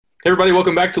Hey everybody,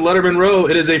 welcome back to Letterman Row.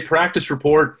 It is a practice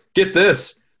report. Get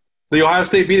this. The Ohio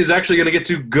State beat is actually going to get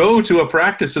to go to a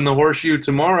practice in the Horseshoe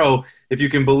tomorrow, if you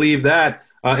can believe that.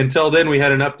 Until then, we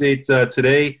had an update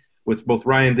today with both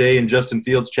Ryan Day and Justin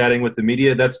Fields chatting with the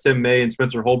media. That's Tim May and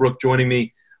Spencer Holbrook joining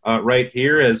me right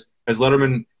here as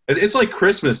Letterman. It's like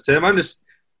Christmas, Tim.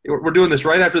 We're doing this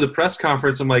right after the press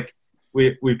conference. I'm like,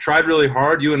 we've tried really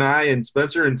hard, you and I and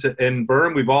Spencer and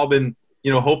Berm. We've all been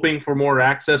hoping for more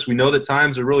access. We know that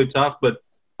times are really tough, but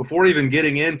before even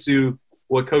getting into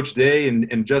what Coach Day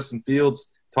and Justin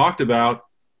Fields talked about,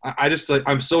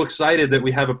 I'm so excited that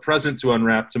we have a present to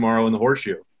unwrap tomorrow in the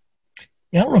Horseshoe.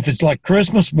 Yeah, I don't know if it's like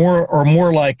Christmas more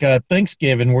like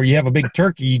Thanksgiving, where you have a big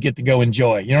turkey you get to go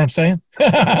enjoy. You know what I'm saying?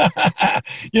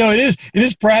 It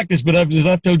is practice, but as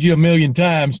I've told you a million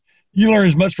times, you learn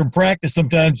as much from practice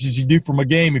sometimes as you do from a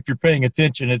game if you're paying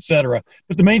attention, et cetera.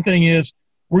 But the main thing is,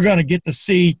 we're going to get to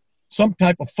see some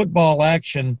type of football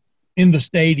action in the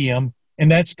stadium,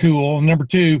 and that's cool. And number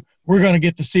two, we're going to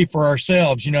get to see for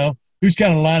ourselves, who's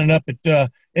kind of lining up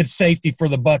at safety for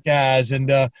the Buckeyes, and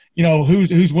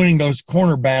who's winning those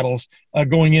corner battles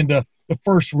going into the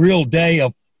first real day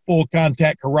of full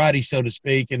contact karate, so to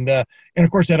speak, and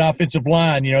of course that offensive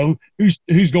line,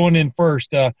 who's going in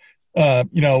first.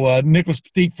 Nicholas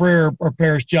Petit-Frere or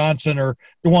Paris Johnson or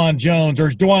DeJuan Jones, or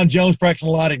is DeJuan Jones practicing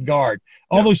a lot at guard?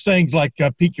 All those things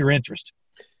pique your interest.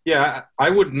 Yeah, I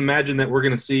wouldn't imagine that we're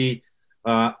going to see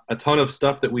a ton of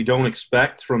stuff that we don't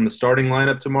expect from the starting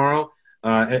lineup tomorrow.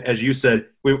 As you said,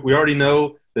 we already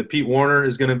know that Pete Warner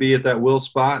is going to be at that will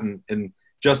spot, and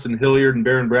Justin Hilliard and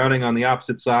Baron Browning on the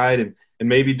opposite side, and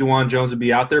maybe DeJuan Jones would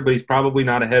be out there, but he's probably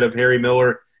not ahead of Harry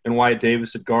Miller and Wyatt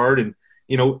Davis at guard. And,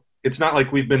 it's not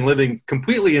like we've been living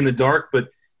completely in the dark, but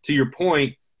to your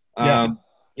point,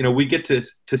 we get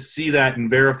to see that and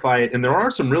verify it. And there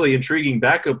are some really intriguing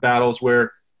backup battles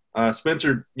where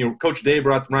Spencer, Coach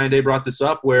Ryan Day brought this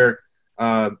up, where,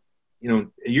 you're going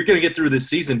to get through this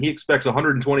season. He expects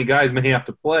 120 guys may have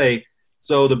to play.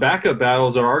 So the backup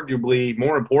battles are arguably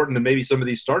more important than maybe some of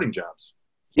these starting jobs.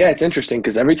 Yeah, it's interesting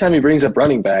because every time he brings up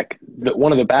running back,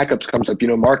 one of the backups comes up.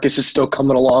 Marcus is still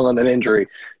coming along on that injury.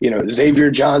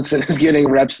 Xavier Johnson is getting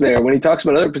reps there. When he talks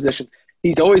about other positions,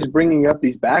 he's always bringing up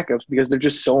these backups because they're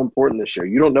just so important this year.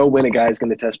 You don't know when a guy is going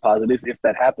to test positive. If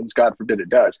that happens, God forbid it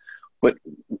does. But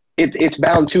it's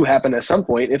bound to happen at some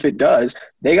point. If it does,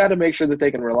 they got to make sure that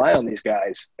they can rely on these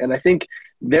guys. And I think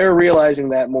they're realizing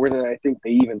that more than I think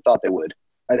they even thought they would.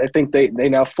 I think they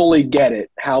now fully get it,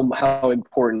 how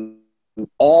important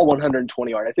all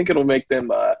 120 are. I think it'll make them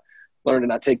learn to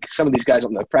not take some of these guys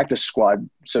on the practice squad,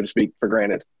 so to speak, for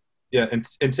granted. Yeah,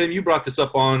 and Tim, you brought this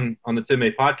up on the Tim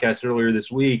May podcast earlier this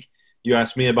week. You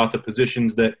asked me about the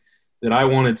positions that I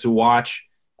wanted to watch.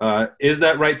 Is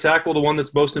that right tackle the one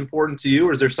that's most important to you,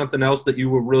 or is there something else that you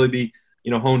will really be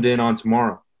honed in on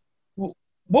tomorrow? Well,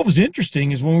 what was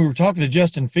interesting is when we were talking to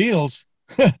Justin Fields,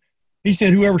 he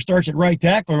said whoever starts at right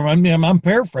tackle. I'm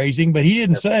paraphrasing, but he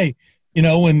didn't say –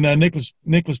 when Nicholas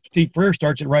Petit-Frere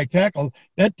starts at right tackle,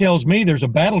 that tells me there's a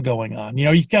battle going on.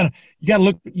 You got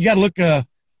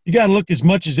to look as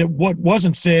much as what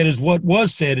wasn't said as what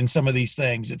was said in some of these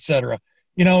things, et cetera.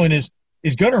 And is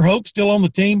Gunnar Hoke still on the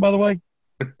team, by the way?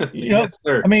 Yes,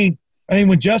 sir. I mean,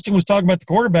 when Justin was talking about the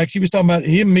quarterbacks, he was talking about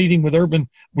him meeting with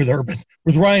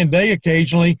Ryan Day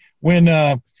occasionally when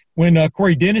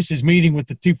Corey Dennis is meeting with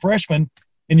the two freshmen,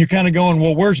 and you're kind of going,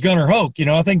 well, where's Gunnar Hoke?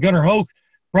 I think Gunnar Hoke,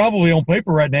 probably on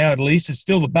paper right now, at least, is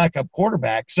still the backup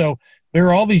quarterback. So there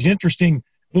are all these interesting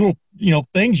little,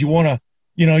 things you want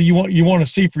to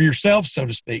see for yourself, so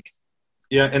to speak.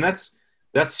 Yeah, and that's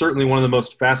certainly one of the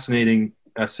most fascinating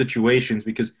situations,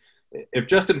 because if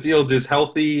Justin Fields is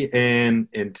healthy and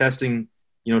testing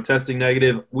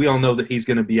negative, we all know that he's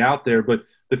going to be out there. But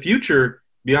the future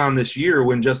beyond this year,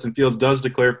 when Justin Fields does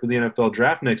declare for the NFL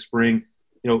draft next spring,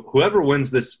 whoever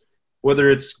wins this, whether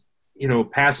it's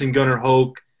passing Gunnar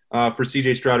Hoke for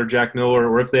C.J. Stroud or Jack Miller,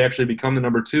 or if they actually become the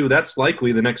number two, that's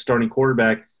likely the next starting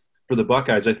quarterback for the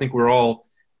Buckeyes. I think we're all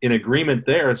in agreement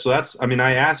there. So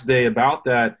I asked Day about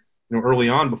that, early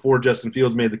on before Justin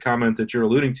Fields made the comment that you're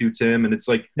alluding to, Tim, and it's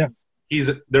like, yeah,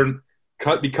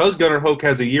 because Gunnar Hoke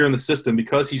has a year in the system,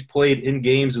 because he's played in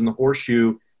games in the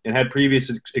Horseshoe and had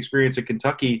previous experience at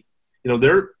Kentucky.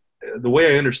 The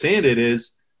way I understand it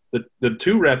is, the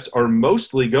two reps are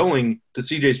mostly going to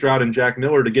C.J. Stroud and Jack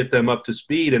Miller to get them up to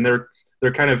speed, and they're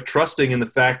kind of trusting in the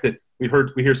fact that we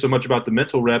hear so much about the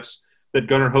mental reps that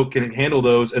Gunnar Hoke can handle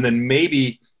those, and then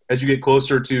maybe as you get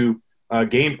closer to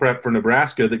game prep for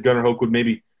Nebraska, that Gunnar Hoke would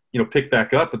maybe pick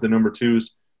back up at the number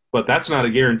twos, but that's not a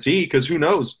guarantee, because who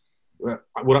knows?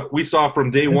 What we saw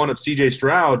from day one of C.J.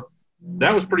 Stroud,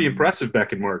 That was pretty impressive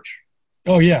back in March.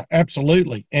 Oh yeah,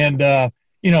 absolutely. And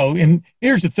and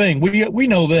here's the thing: we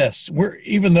know this.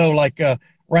 Even though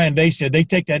Ryan Day said they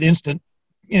take that instant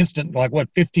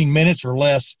 15 minutes or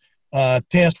less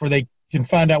test where they can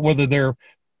find out whether they're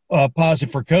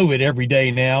positive for COVID every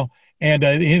day now. And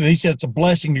he said it's a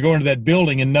blessing to go into that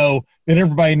building and know that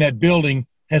everybody in that building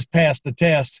has passed the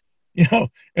test.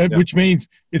 Which means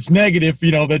it's negative.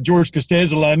 That George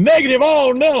Costanza line, negative.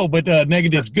 Oh no, but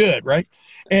negative's good, right?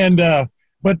 And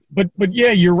but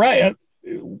yeah, you're right.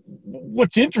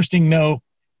 What's interesting though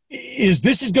is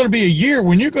this is going to be a year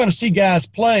when you're going to see guys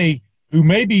play who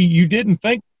maybe you didn't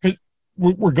think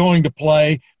were going to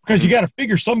play, because you got to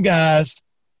figure some guys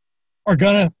are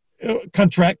going to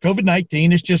contract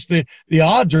COVID-19. It's just the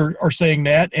odds are saying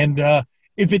that, and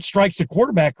if it strikes the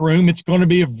quarterback room, it's going to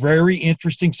be a very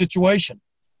interesting situation.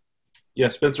 Yeah,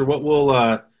 Spencer,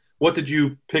 what did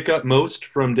you pick up most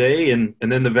from Day, and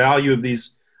then the value of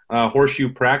these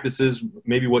horseshoe practices,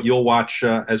 maybe what you'll watch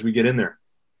as we get in there?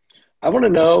 I want to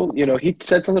know, he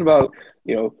said something about,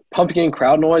 pumping in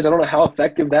crowd noise. I don't know how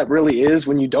effective that really is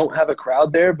when you don't have a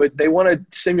crowd there, but they want to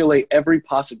simulate every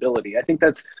possibility. I think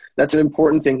that's an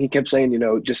important thing. He kept saying,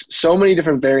 just so many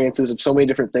different variances of so many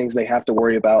different things they have to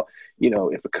worry about.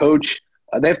 If a coach,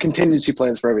 they have contingency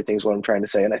plans for everything is what I'm trying to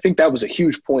say. And I think that was a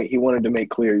huge point he wanted to make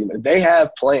clear. They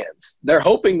have plans. They're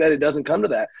hoping that it doesn't come to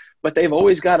that, but they've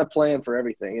always got a plan for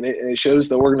everything. And it shows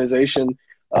the organization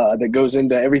that goes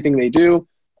into everything they do.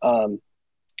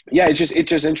 It's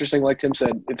just interesting, like Tim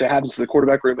said, if it happens to the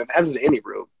quarterback room, if it happens to any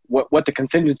room, what the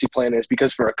contingency plan is.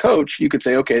 Because for a coach, you could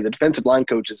say, okay, the defensive line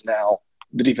coach is now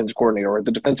the defensive coordinator, or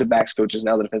the defensive backs coach is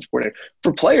now the defensive coordinator.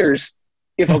 For players,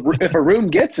 if a room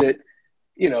gets it,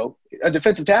 a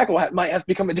defensive tackle might have to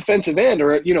become a defensive end,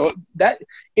 or that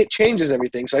it changes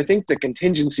everything. So I think the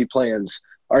contingency plans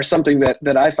are something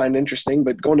that I find interesting.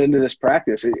 But going into this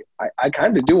practice, I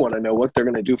kind of do want to know what they're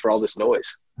going to do for all this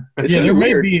noise.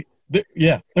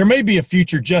 There may be a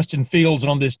future Justin Fields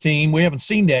on this team. We haven't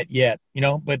seen that yet,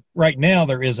 but right now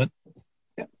there isn't.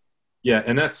 Yeah,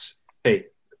 and that's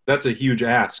a huge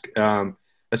ask,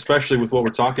 especially with what we're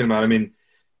talking about. I mean,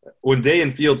 when Day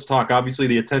and Fields talk, obviously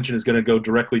the attention is going to go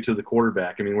directly to the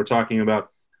quarterback. I mean, we're talking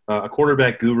about a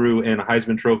quarterback guru and a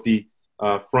Heisman Trophy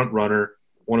front runner,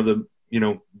 one of the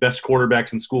best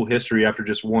quarterbacks in school history after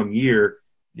just 1 year.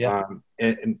 Yeah,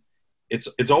 and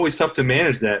it's always tough to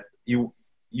manage that.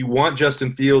 You want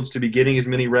Justin Fields to be getting as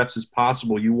many reps as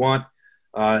possible. You want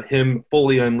him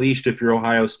fully unleashed if you're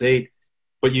Ohio State,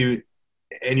 but you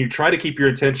try to keep your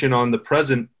attention on the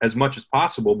present as much as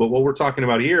possible. But what we're talking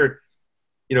about here,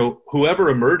 whoever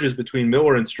emerges between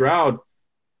Miller and Stroud,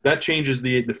 that changes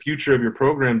the future of your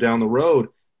program down the road.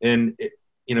 And,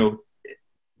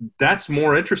 that's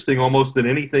more interesting almost than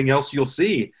anything else you'll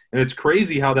see. And it's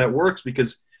crazy how that works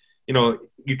because,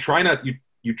 you try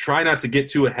not to get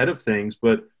too ahead of things,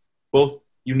 but both,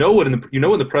 in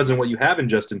the present what you have in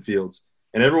Justin Fields.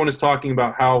 And everyone is talking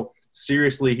about how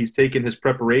seriously he's taken his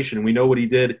preparation. And we know what he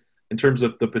did in terms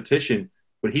of the petition,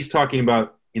 but he's talking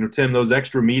about, Tim, those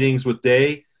extra meetings with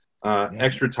Day,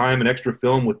 extra time and extra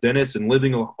film with Dennis, and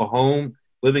living alone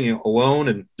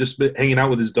and just hanging out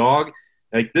with his dog.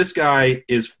 Like, this guy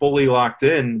is fully locked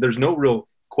in. There's no real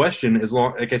question as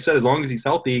long as he's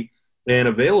healthy and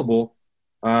available,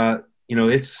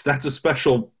 that's a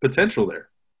special potential there.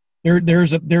 There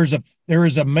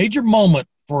is a major moment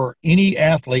for any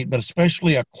athlete, but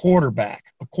especially a quarterback,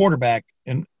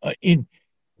 and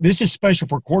this is special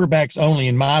for quarterbacks only,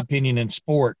 in my opinion, in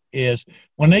sport, is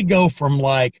when they go from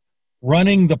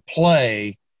running the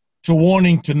play to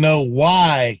wanting to know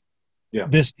why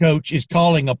this coach is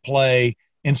calling a play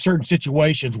in certain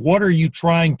situations. What are you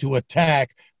trying to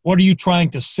attack? What are you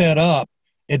trying to set up,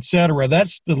 et cetera?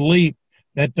 That's the leap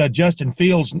that Justin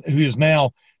Fields, who is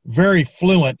now very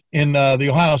fluent in the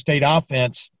Ohio State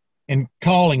offense and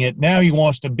calling it, now he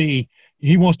wants to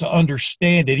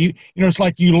understand it. It's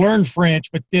like you learn French,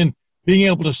 but then being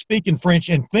able to speak in French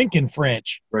and think in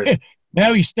French. Right.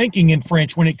 Now he's thinking in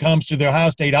French when it comes to the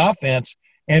Ohio State offense.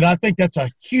 And I think that's a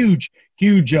huge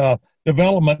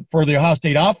development for the Ohio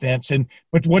State offense.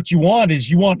 But what you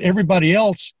want everybody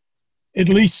else at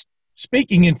least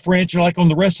speaking in French, like on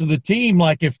the rest of the team.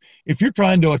 Like if you're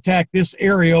trying to attack this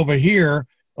area over here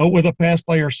with a pass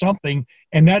play or something,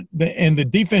 and the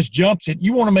defense jumps it,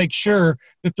 you want to make sure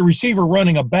that the receiver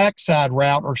running a backside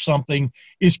route or something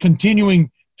is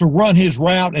continuing to run his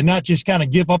route and not just kind of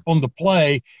give up on the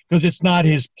play because it's not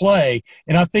his play.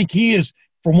 And I think he is,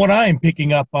 from what I am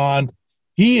picking up on,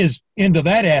 he is into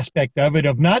that aspect of it,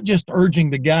 of not just urging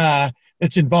the guy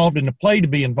that's involved in the play to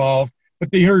be involved,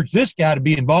 but they urge this guy to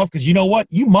be involved because you know what?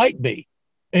 You might be.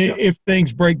 Yeah. if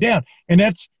things break down. And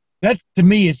that to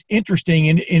me is interesting,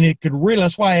 and it could really.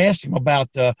 That's why I asked him about.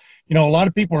 A lot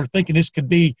of people are thinking this could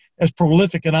be as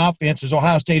prolific an offense as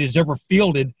Ohio State has ever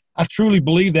fielded. I truly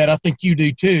believe that. I think you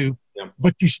do too. Yeah.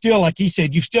 But you still, like he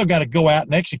said, you still got to go out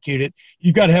and execute it.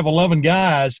 You got to have 11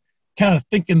 guys kind of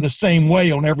thinking the same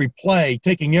way on every play,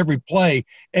 taking every play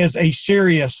as a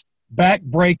serious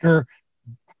backbreaker,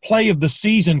 play of the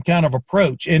season kind of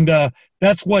approach. And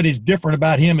that's what is different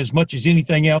about him as much as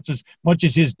anything else, as much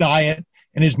as his diet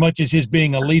and as much as his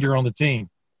being a leader on the team.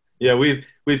 Yeah,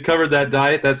 we've covered that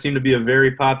diet. That seemed to be a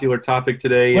very popular topic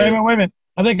today. Wait a minute.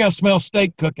 I think I smell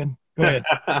steak cooking. Go ahead.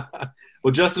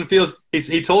 Well, Justin Fields,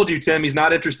 he told you, Tim, he's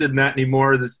not interested in that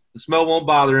anymore. The smell won't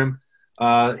bother him.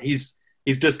 He's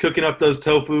just cooking up those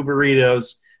tofu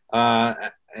burritos,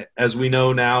 as we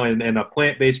know now, and a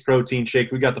plant-based protein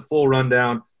shake. We got the full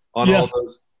rundown on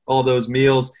all those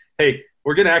meals. Hey,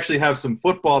 we're going to actually have some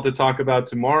football to talk about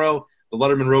tomorrow. The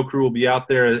Letterman Row Crew will be out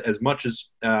there as much as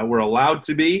we're allowed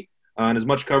to be, and as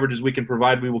much coverage as we can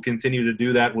provide. We will continue to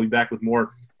do that. We'll be back with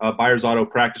more Buyers Auto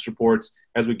practice reports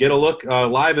as we get a look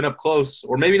live and up close,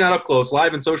 or maybe not up close,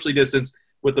 live and socially distanced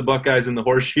with the Buckeyes in the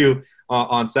Horseshoe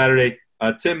on Saturday.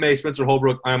 Tim May, Spencer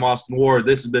Holbrook, I'm Austin Ward.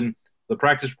 This has been the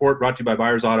Practice Report brought to you by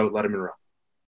Buyers Auto at Letterman Row.